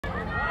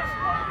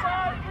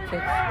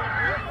kicks?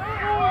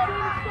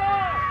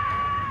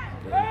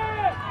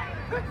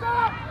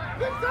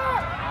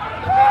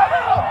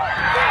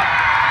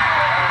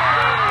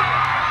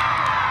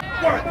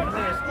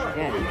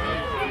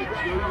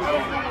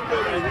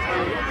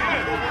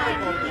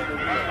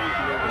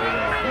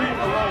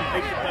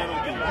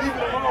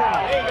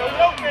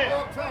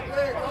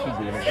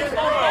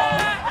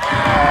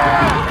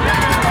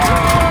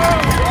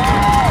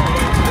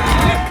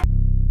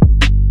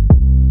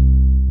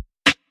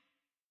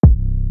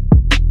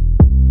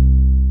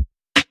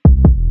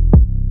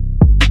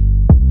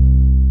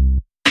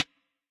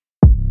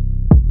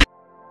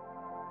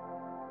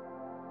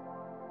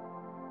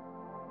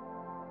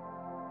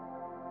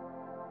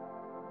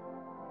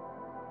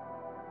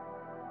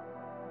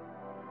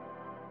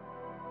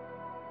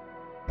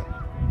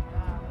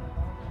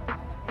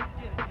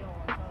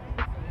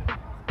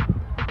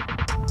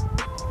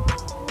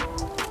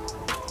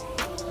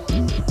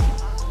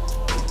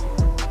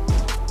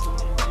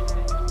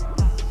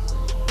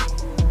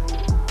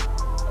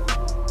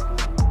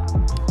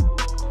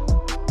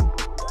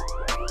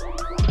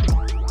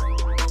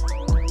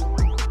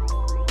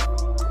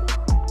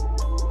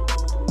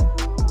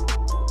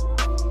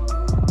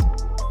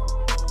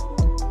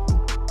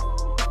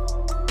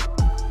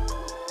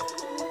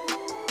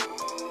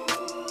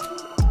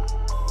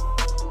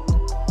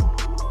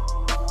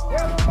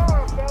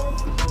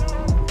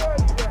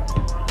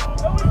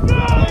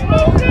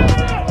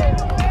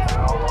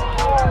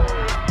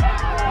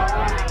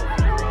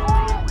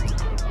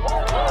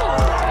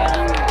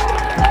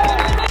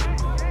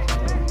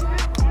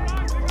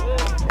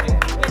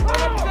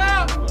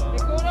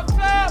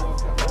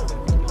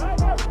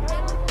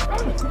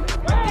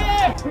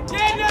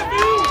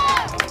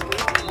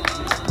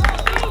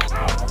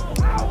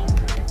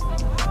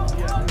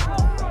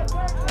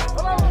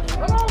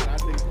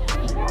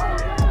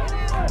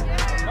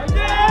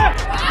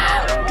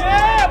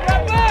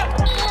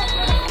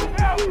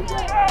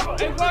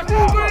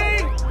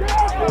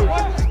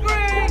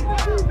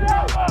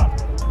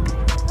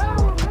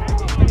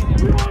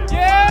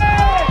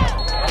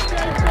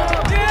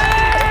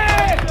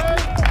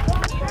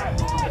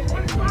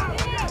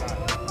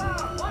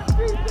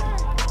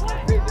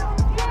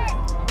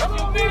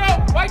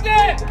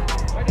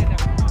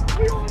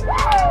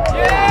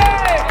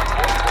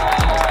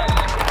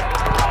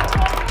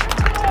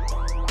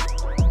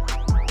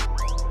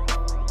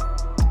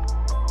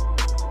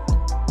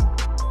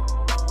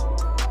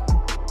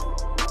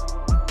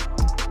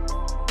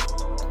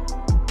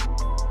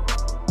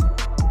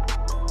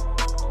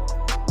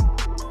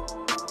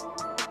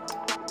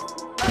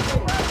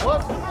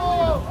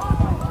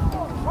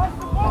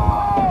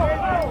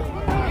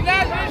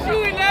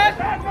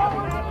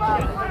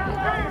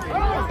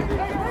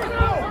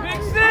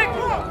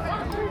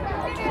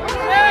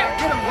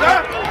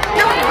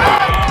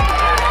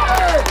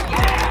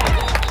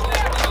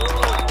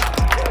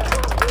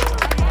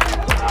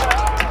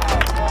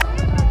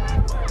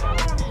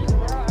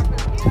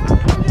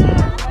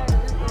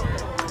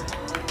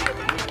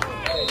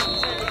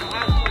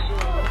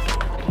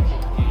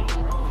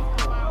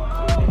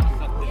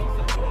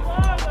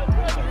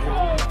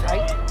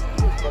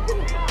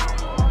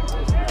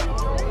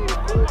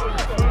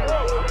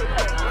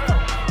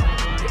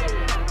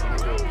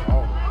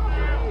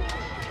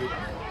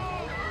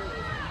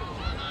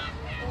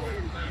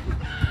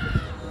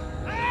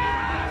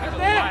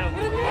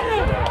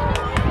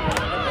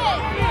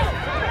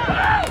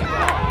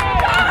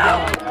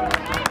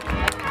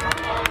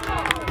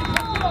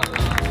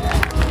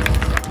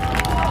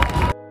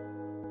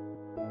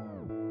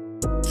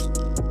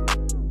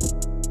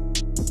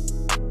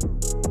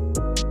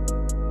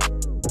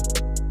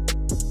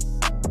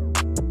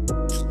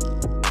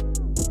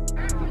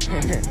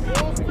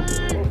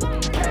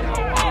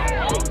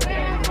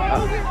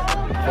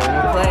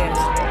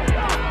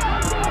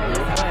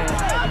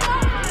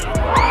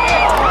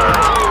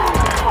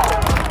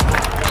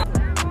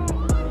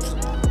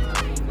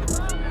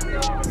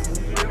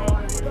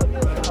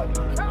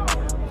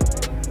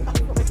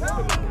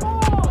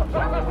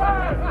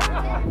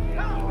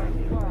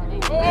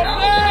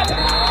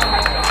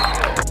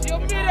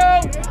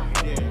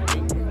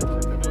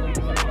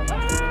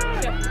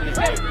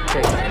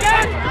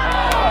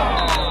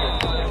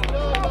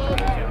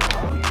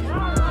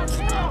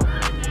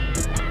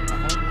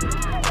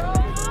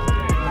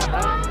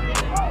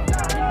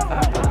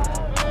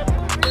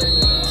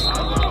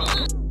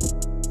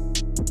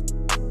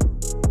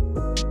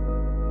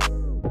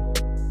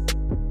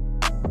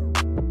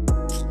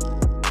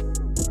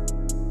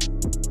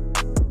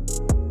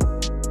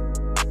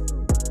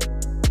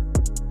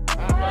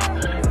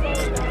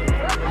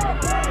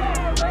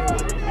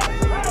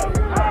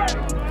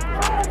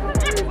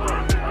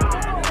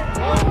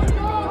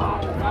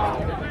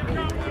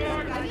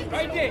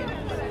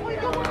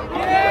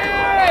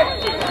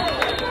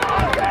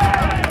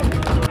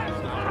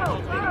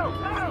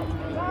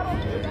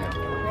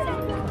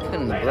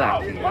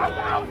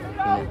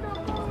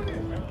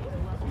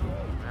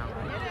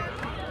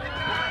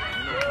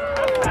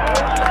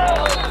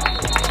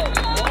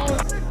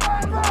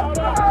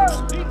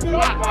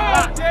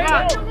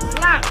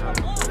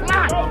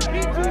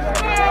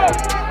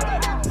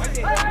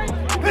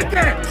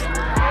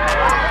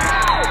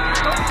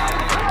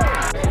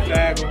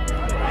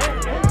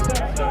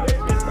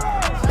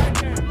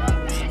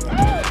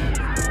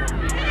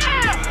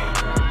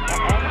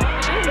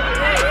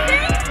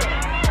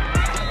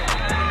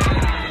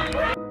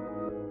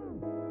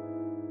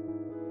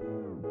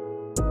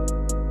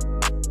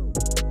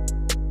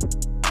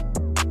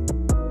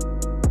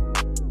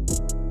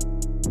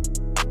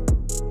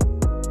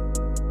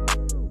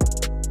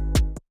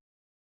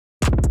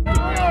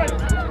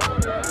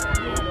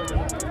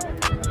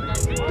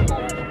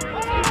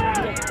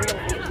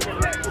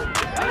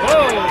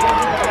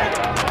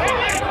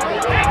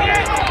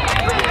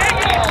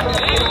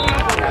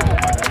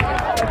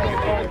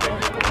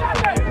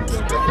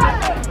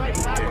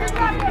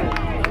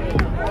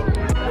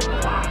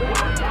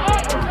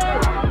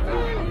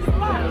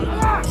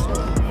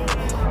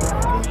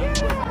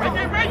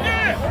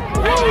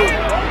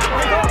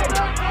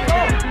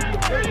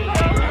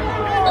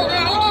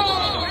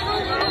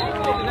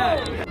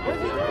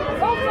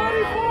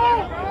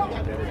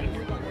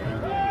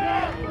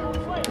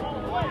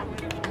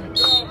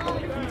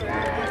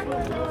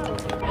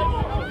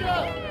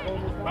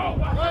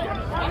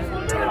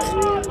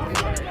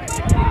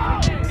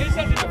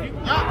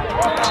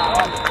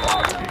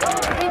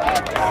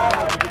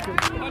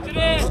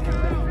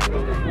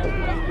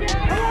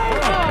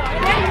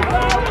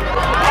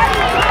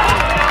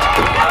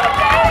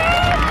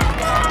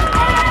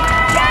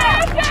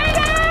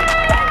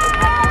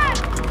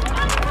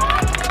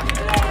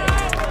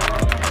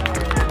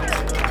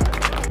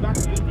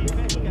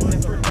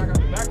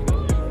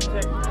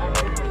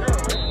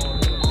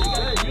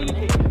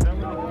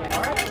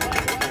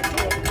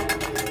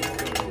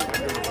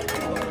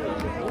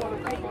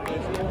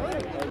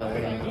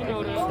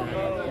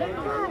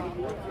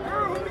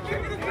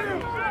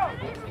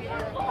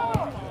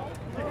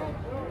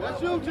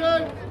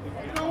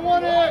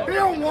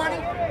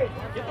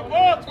 Get the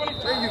ball,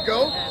 23. There you go.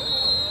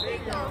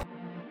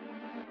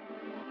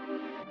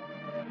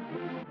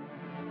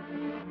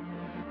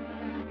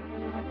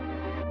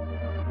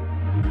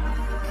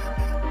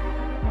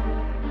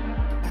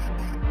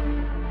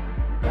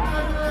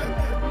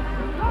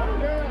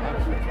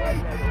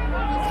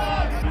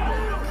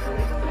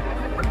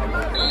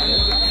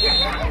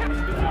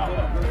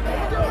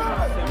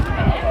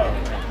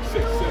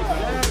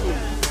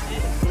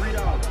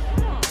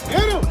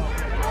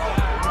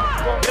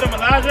 Get him,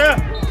 Elijah.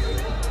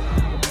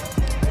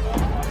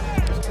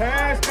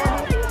 Pass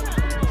coming.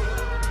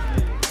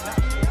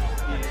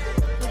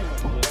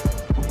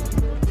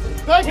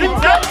 Thank you.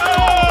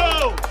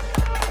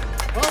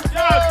 Good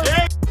job,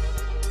 Jay.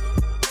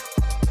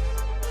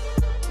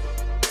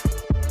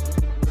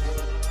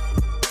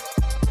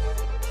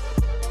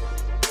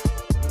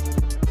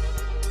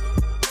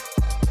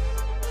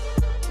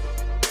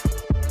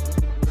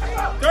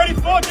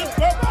 Just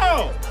one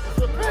ball.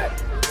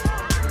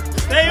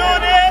 Stay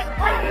on it.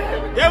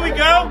 There we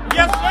go.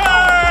 Yes,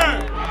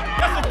 sir.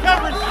 That's a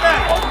coverage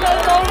snap.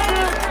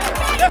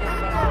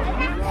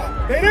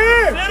 It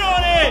is. Sit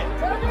on it.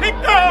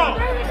 Picked off.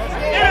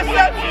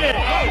 Interception.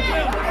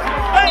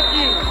 Thank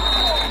you.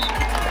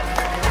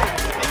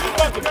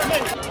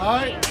 All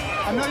right.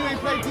 I know you ain't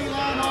played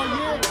D-line all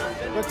year,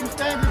 but you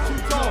standing too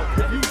tall.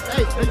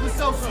 Hey, you're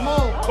so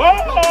small. Oh!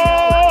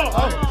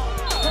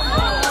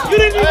 You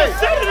didn't even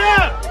set it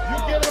up.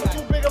 You're giving him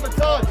too big of a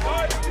touch.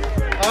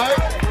 All right?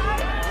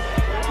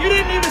 You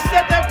didn't even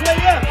set that play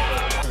up.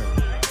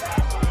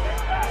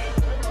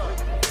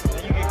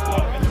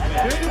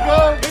 Here you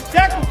go. Good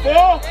tackle,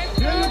 Paul.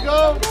 Here you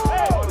go.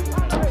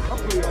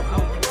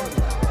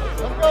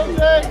 Let's go,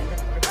 Jay.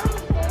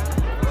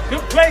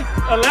 Good play,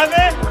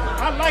 11.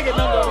 I like it,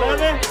 number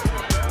 11.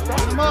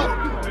 Put him up.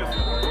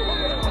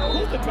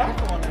 Who's the back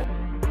on that?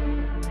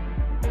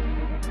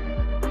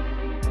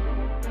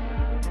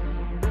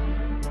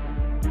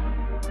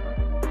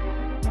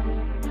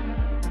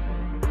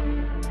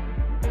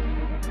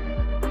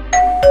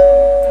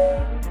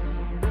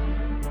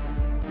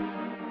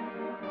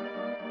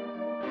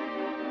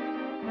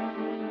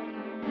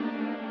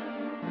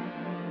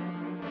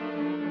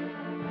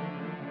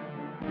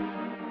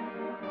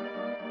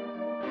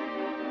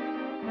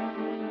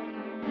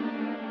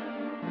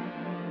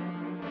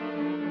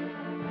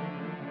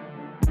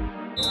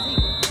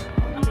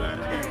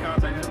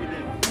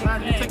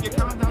 You take your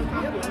count down.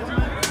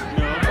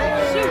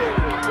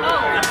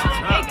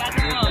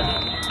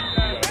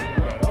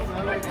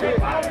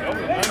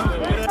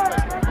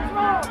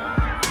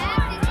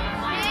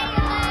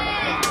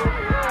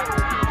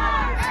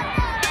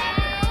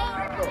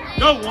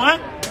 Go one.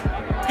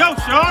 Go,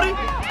 shorty.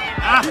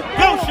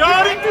 Go,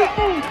 shorty. Go,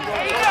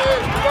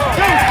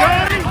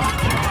 shorty.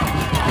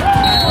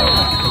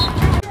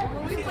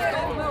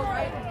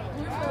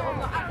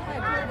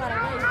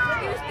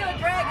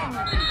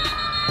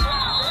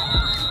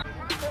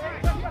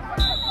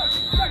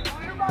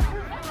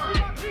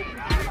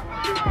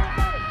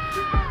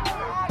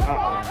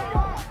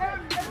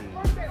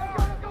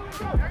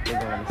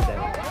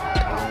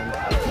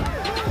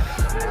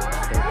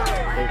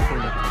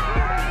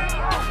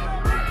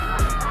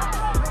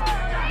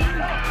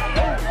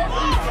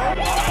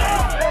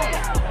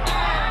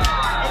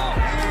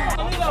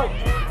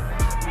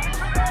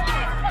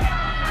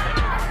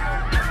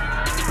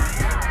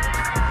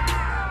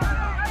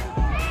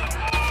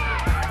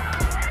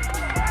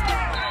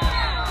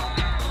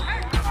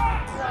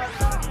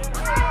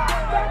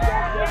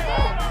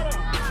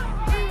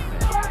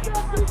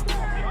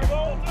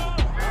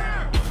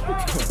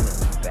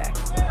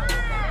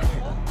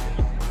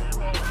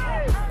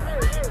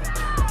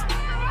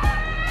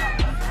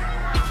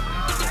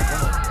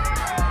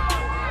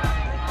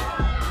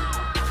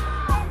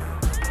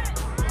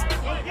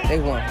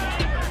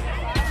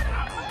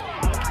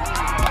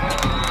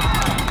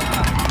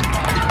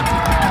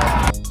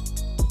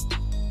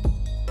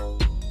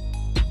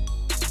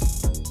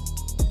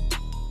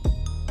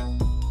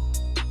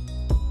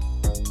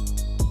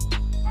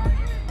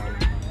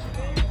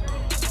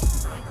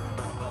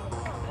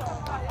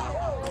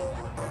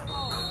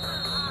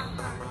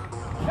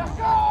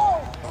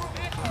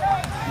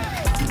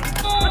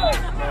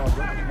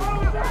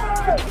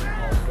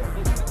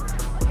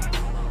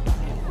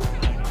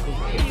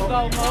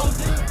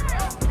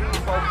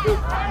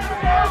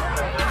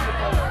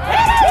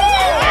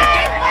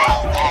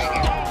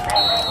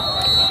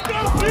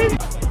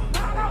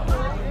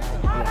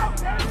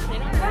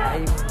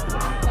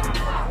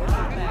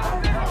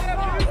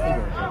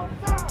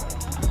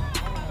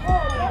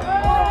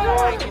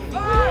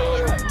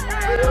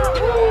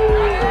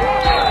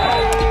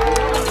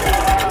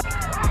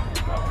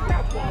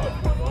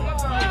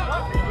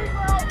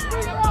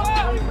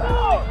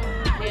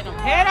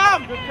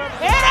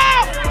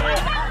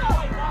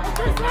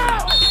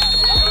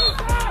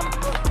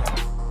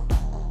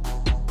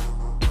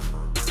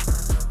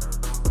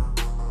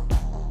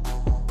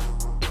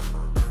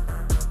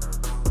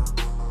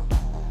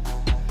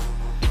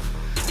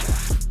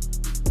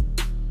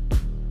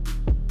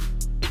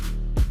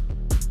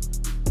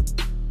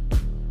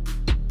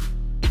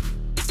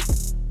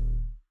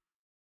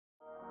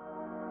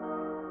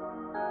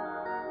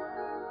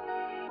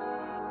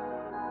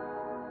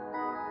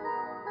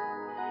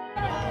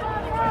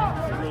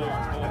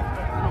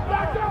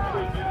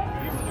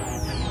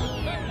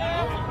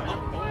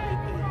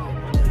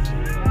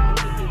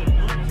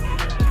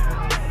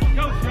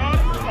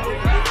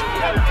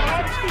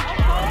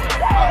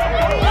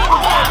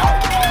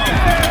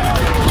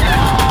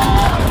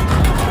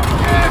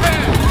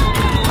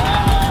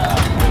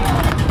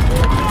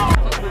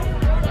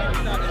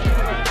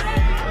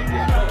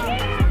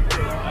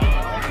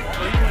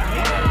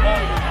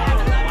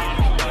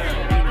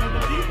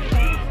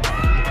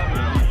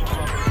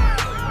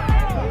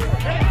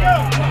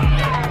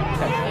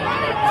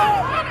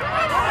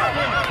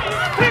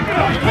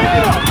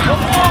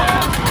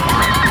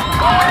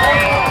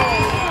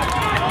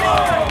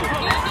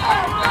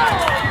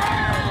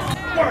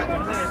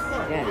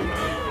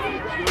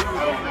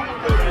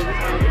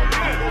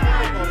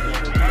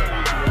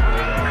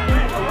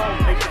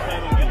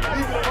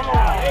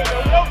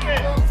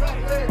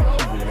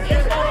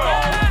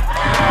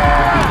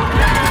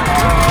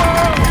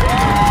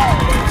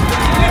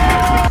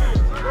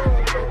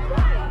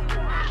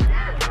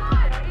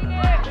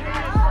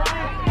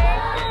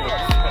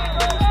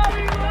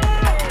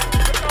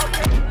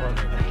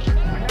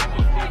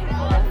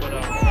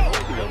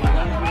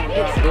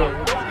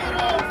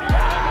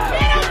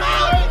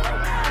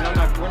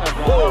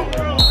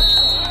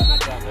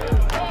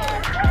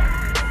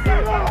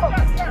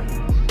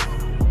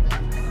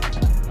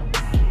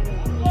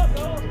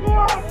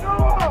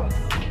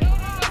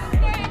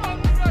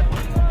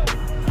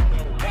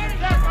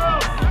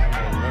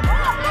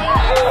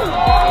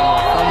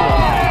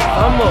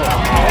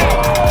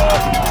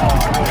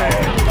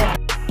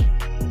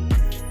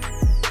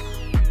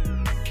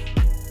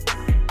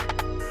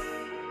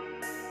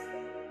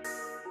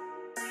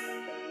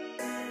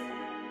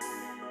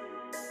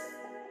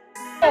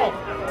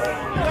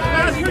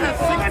 Last year had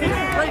 16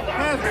 great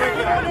pass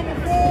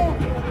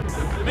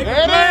breakups. Make There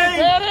it is,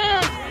 there it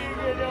is.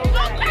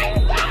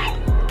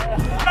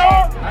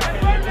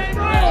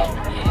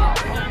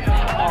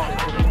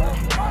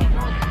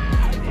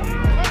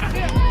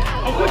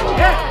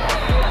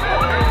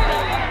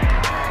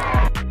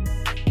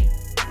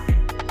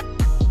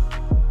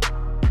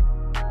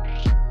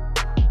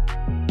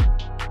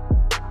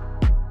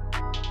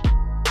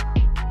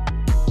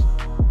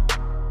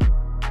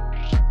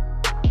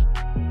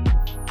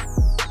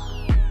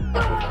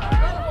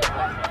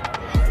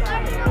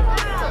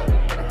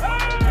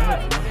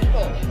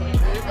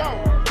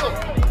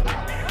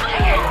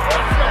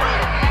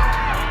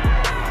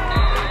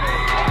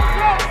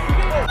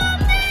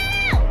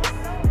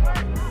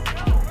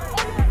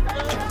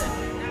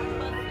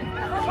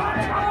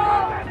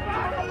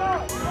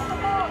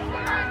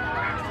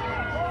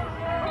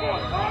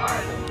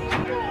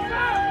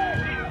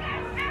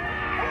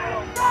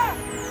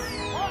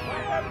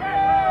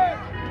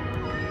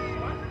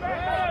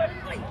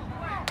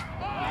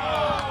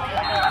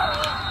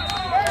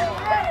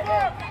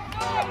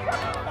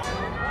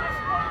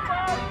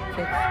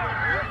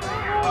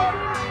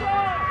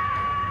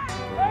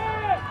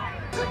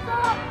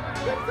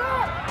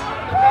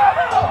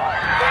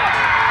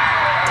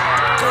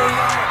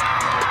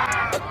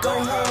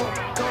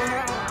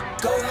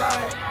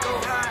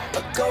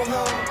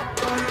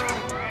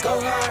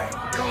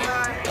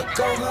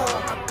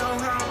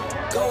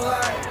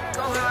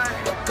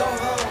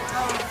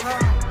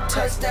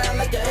 Touchdown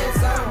like the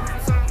end zone.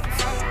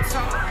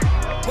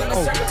 When the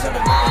circle to the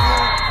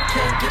mind,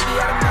 can't get me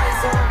out of my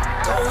zone.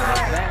 Go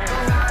hard,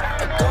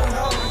 go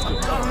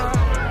home,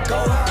 go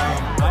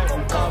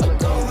hard,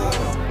 go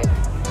home.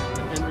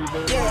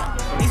 Yeah,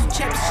 these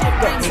championship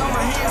rings on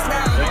my hands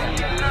now.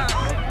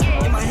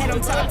 In my head I'm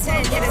top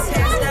 10, yeah, that's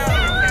hands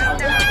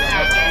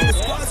down. In the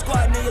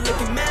squad, now you're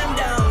looking man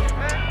down.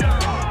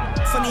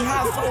 Funny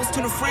how foes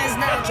turn to friends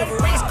now. Drive a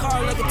race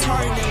car like a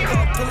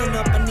tornado. Pulling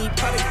up, I need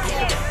product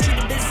again.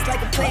 Treat the business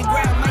like a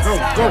playground.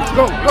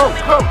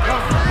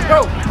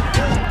 Go.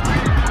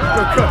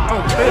 Good cut.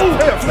 Oh,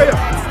 play up.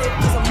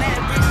 Cause I'm mad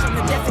rich, I'm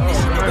the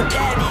definition of what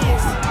that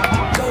is.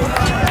 Go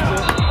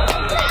hard,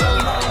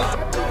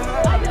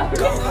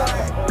 go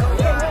hard,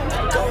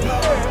 go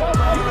hard.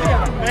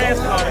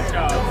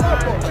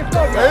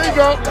 There you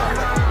go.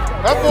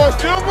 That boy's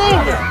still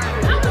moving.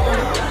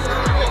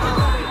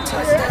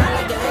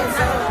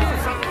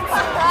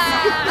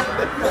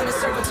 When the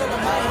circle to the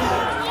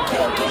mind,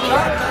 can't get me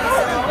out of my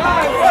zone.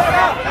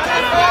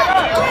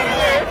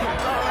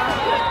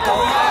 Go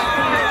hard.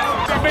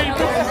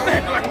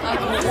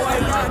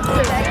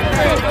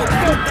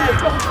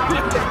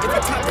 If I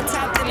top the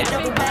top, then I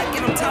double back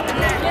and I'm topping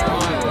that.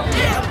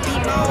 Yeah, I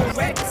beat my own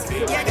records.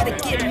 Yeah, I gotta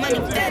get money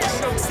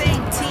fast.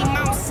 Same team,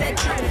 I'm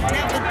central.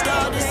 Now the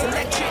dog is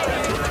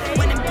electric.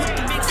 When I put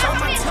the rigs on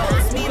my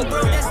toes, me and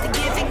bro, that's the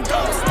give and go.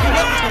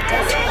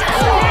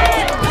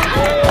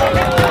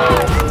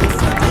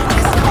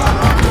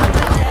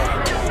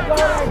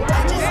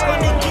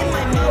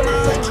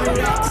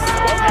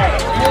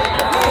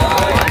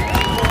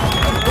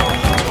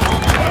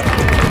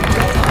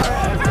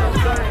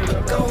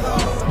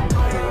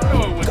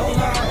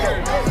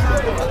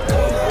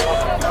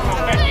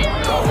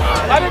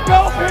 Let it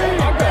go, Pete!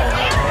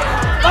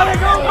 Let it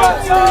go,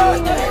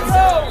 Buster!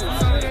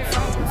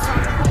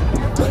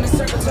 When the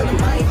circle to the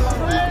mic,